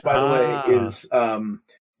 which, by the way, is $1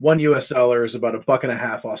 is about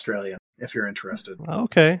 $1.50 Australian. If you're interested.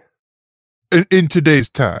 Okay. In today's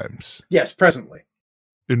times. Yes, presently.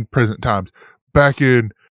 In present times, back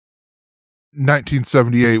in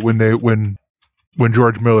 1978, when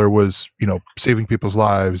George Miller was, saving people's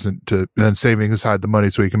lives and then saving aside the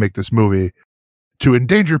money so he can make this movie to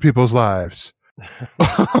endanger people's lives,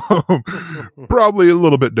 probably a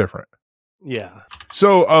little bit different. Yeah.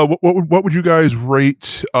 So, what would you guys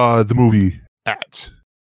rate the movie at?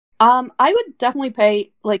 I would definitely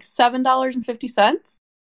pay like $7.50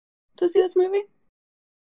 to see this movie.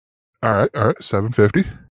 All right, $7.50.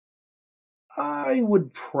 I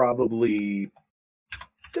would probably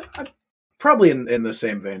in the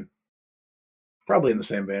same vein. Probably in the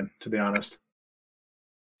same vein, to be honest.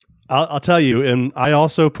 I'll tell you, and I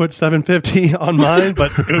also put $7.50 on mine,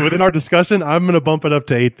 but within our discussion, I'm going to bump it up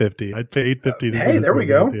to $8.50. I'd pay $8.50. Hey, there we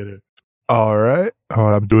go. All right. Oh,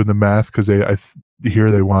 I'm doing the math because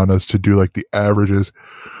here they want us to do like the averages.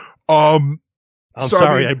 I'm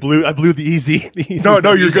sorry, I blew the easy.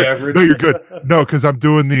 No, you're good. Average. No, you're good. No, because I'm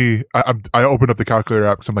doing I opened up the calculator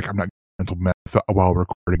app because I'm like, I'm not mental math while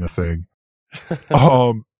recording a thing.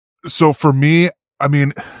 So for me, I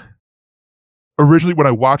mean, originally when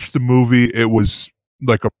I watched the movie, it was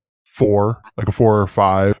like a 4 or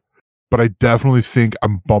 5, but I definitely think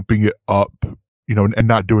I'm bumping it up, and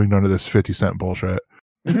not doing none of this 50-cent bullshit.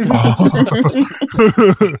 I'm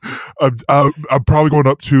probably going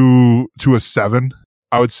up to a 7,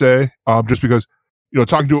 I would say, just because,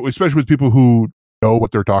 talking to, especially with people who know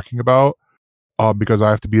what they're talking about, because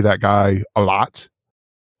I have to be that guy a lot.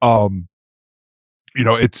 I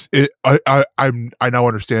now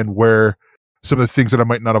understand where some of the things that I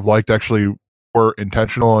might not have liked actually were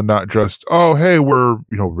intentional and not just, oh, hey, we're,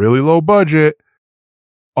 really low budget,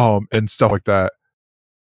 and stuff like that.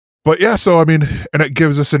 But yeah, so I mean, and it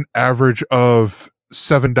gives us an average of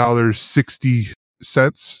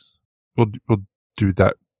 $7.60. We'll do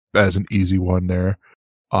that as an easy one there.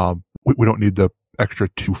 We don't need the extra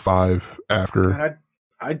 2.5 after.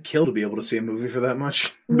 I'd kill to be able to see a movie for that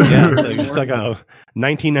much. Yeah, it's like a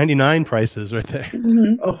 $19.99 prices right there.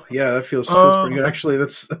 Mm-hmm. Oh yeah, that feels pretty good. Actually,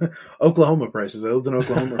 that's Oklahoma prices. I lived in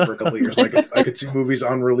Oklahoma for a couple of years. I could see movies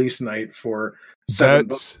on release night for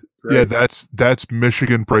 $7. Right? Yeah, that's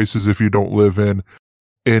Michigan prices if you don't live in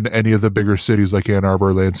any of the bigger cities like Ann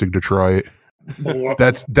Arbor, Lansing, Detroit.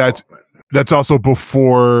 That's also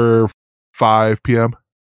before 5 p.m.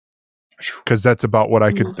 because that's about what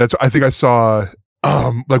I could. I think I saw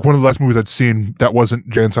like one of the last movies I'd seen that wasn't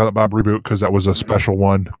Jay and Silent Bob reboot because that was a special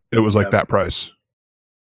one. It was like that price.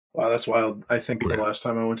 Wow, that's wild. I think the last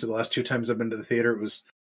time I went to the last 2 times I've been to the theater, it was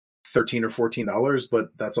 $13 or $14,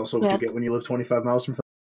 but that's also what you get when you live 25 miles from.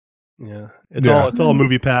 Yeah, it's all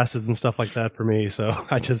movie passes and stuff like that for me. So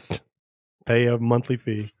I just pay a monthly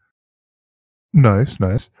fee. Nice.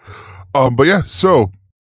 But yeah, so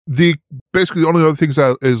basically the only other things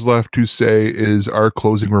that is left to say is our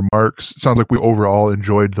closing remarks. Sounds like we overall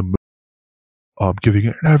enjoyed the movie, giving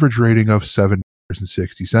it an average rating of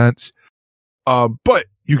 $7.60. But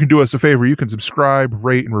you can do us a favor. You can subscribe,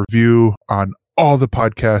 rate, and review on all the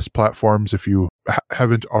podcast platforms. If you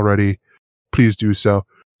haven't already, please do so.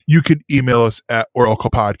 You can email us at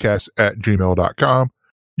oraclepodcast@gmail.com.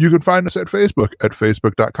 You can find us at Facebook at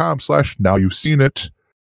facebook.com/nowyouveseenit.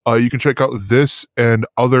 You can check out this and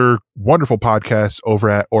other wonderful podcasts over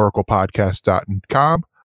at oraclepodcast.com.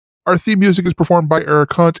 Our theme music is performed by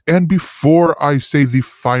Eric Hunt. And before I say the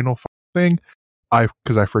final thing,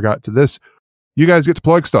 because I forgot to this, you guys get to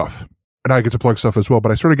plug stuff. And I get to plug stuff as well,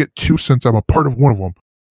 but I sort of get 2 since I'm a part of one of them.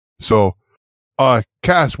 So,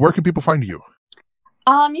 Cass, where can people find you?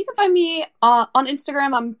 You can find me on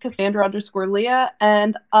Instagram. I'm Cassandra_Leah,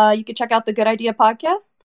 and you can check out the Good Idea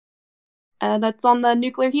podcast, and that's on the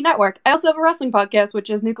Nuclear Heat Network. I also have a wrestling podcast, which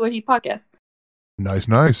is Nuclear Heat Podcast. Nice.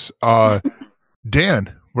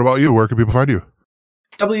 Dan, what about you? Where can people find you?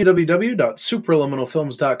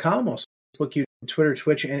 www.superliminalfilms.com. Also, Facebook, YouTube, Twitter,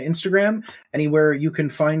 Twitch, and Instagram. Anywhere you can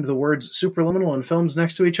find the words superliminal and films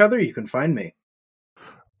next to each other, you can find me.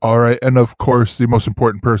 All right, and of course, the most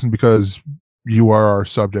important person, because you are our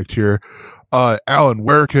subject here. Alan,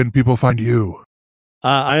 where can people find you?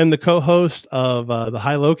 I am the co-host of the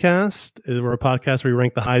High Low Cast. We're a podcast where we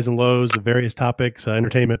rank the highs and lows of various topics,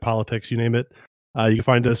 entertainment, politics, you name it. You can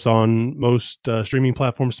find us on most streaming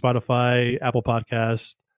platforms, Spotify, Apple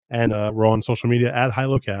Podcasts, and we're on social media at High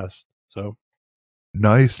Low Cast. So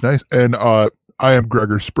nice. And I am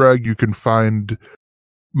Gregor Sprague. You can find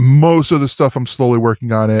most of the stuff I'm slowly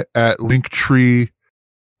working on it at Linktree.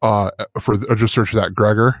 Just search that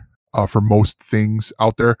Gregor for most things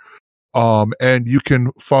out there. And you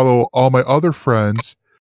can follow all my other friends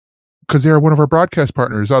because they are one of our broadcast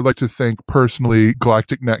partners. I'd like to thank personally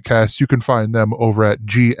Galactic Netcasts. You can find them over at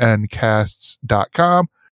gncasts.com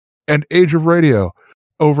and Age of Radio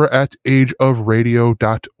over at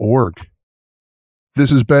ageofradio.org. This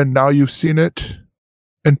has been Now You've Seen It,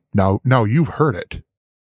 and now you've heard it.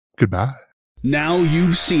 Goodbye. Now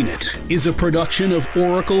You've Seen It is a production of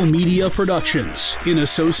Oracle Media Productions in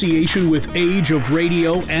association with Age of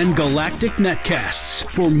Radio and Galactic Netcasts.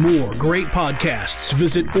 For more great podcasts,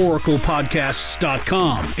 visit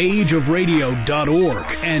oraclepodcasts.com,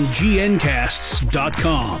 ageofradio.org, and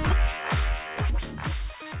gncasts.com.